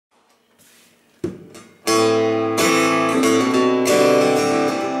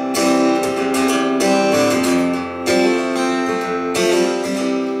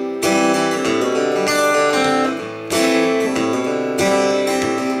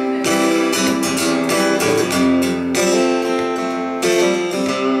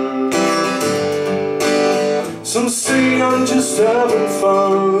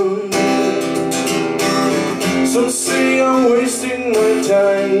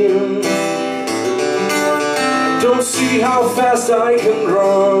time. Don't see how fast I can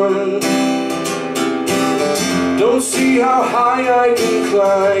run. Don't see how high I can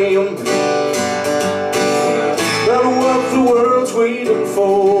climb. Not what the world's waiting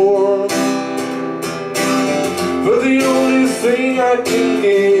for. But the only thing I can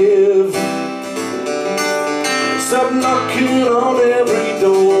give. Stop knocking on every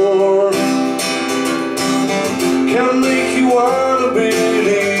door. Can make you wanna believe.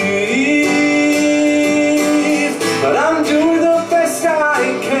 But I'm doing the best I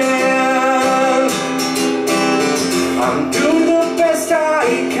can. I'm doing the best I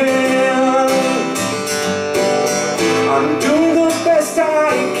can. I'm doing the best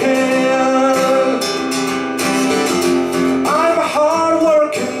I can. I'm a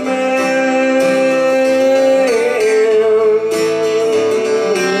hard-working man.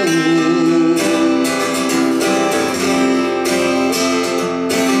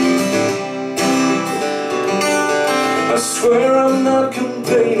 I swear I'm not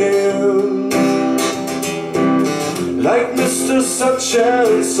complaining, like Mr. Such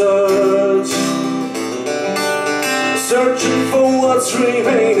and Such, searching for what's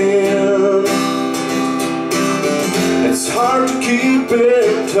remaining. It's hard to keep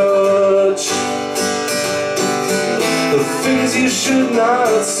in touch. The things you should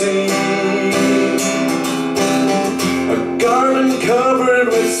not see. A garden covered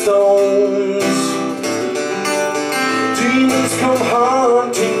with stones. Demons come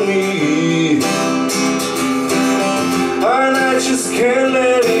haunting me, and I just can't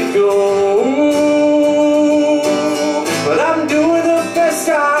let it go. But I'm doing the best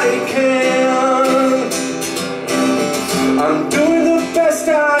I can. I'm doing the best I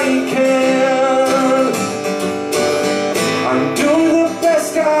can. I'm doing the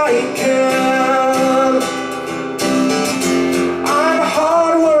best I can. I'm a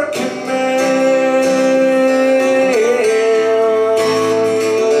hard-working man.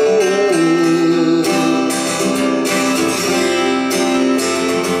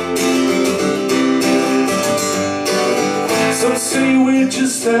 Some say we're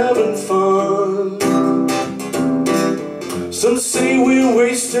just having fun. Some say we're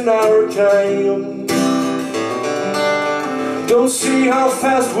wasting our time. Don't see how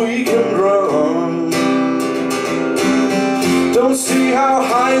fast we can run. Don't see how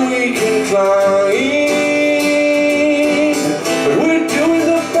high we can climb. But we're doing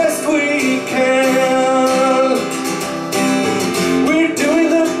the best we can. We're doing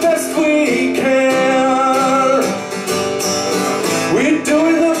the best we can. We're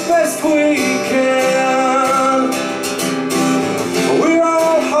doing the best we can. We're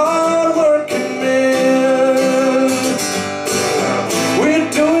all hard-working men. We're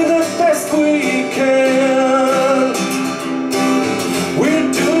doing the best we can. We're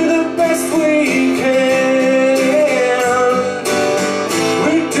doing the best we can.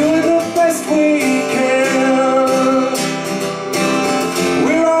 We're doing the best we can.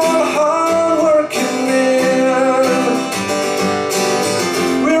 We're all hard-working men.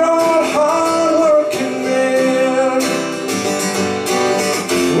 We're all hard-working men.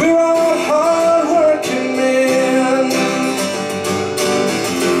 We're all hard-working men.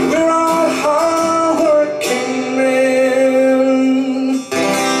 We're all hard-working men.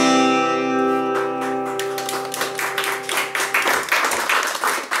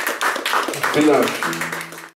 Vielen Dank.